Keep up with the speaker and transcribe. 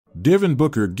Devin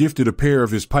Booker gifted a pair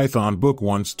of his Python book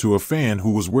once to a fan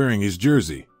who was wearing his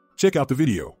jersey. Check out the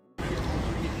video.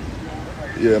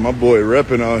 Yeah, my boy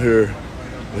repping out here.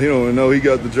 He don't even know he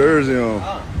got the jersey on.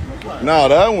 Nah,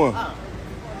 that one.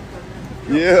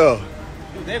 Yeah.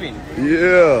 Devin.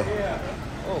 Yeah.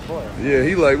 Oh boy. Yeah,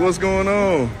 he like, what's going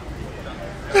on?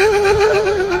 You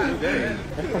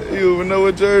don't even know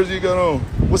what jersey you got on.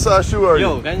 What size shoe are you?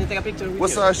 Yo, can you take a picture with What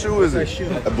you? size shoe is it?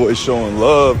 That boy's showing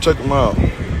love. Check him out.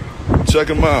 Check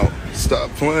him out. Stop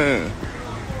playing.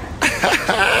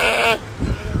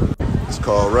 It's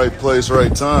called right place,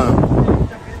 right time.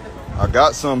 I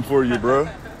got something for you, bro.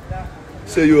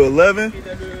 Say you 11?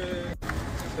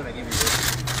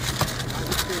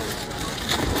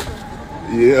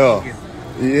 Yeah.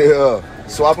 Yeah.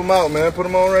 Swap them out, man. Put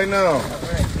them on right now.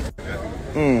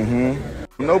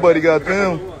 Mm-hmm. Nobody got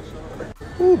them.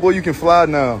 Ooh, boy, you can fly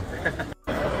now.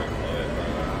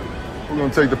 Who's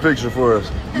gonna take the picture for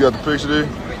us? You got the picture there?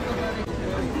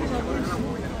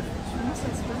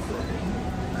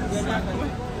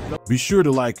 Be sure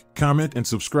to like, comment, and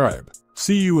subscribe.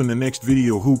 See you in the next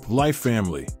video, Hoop Life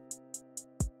family.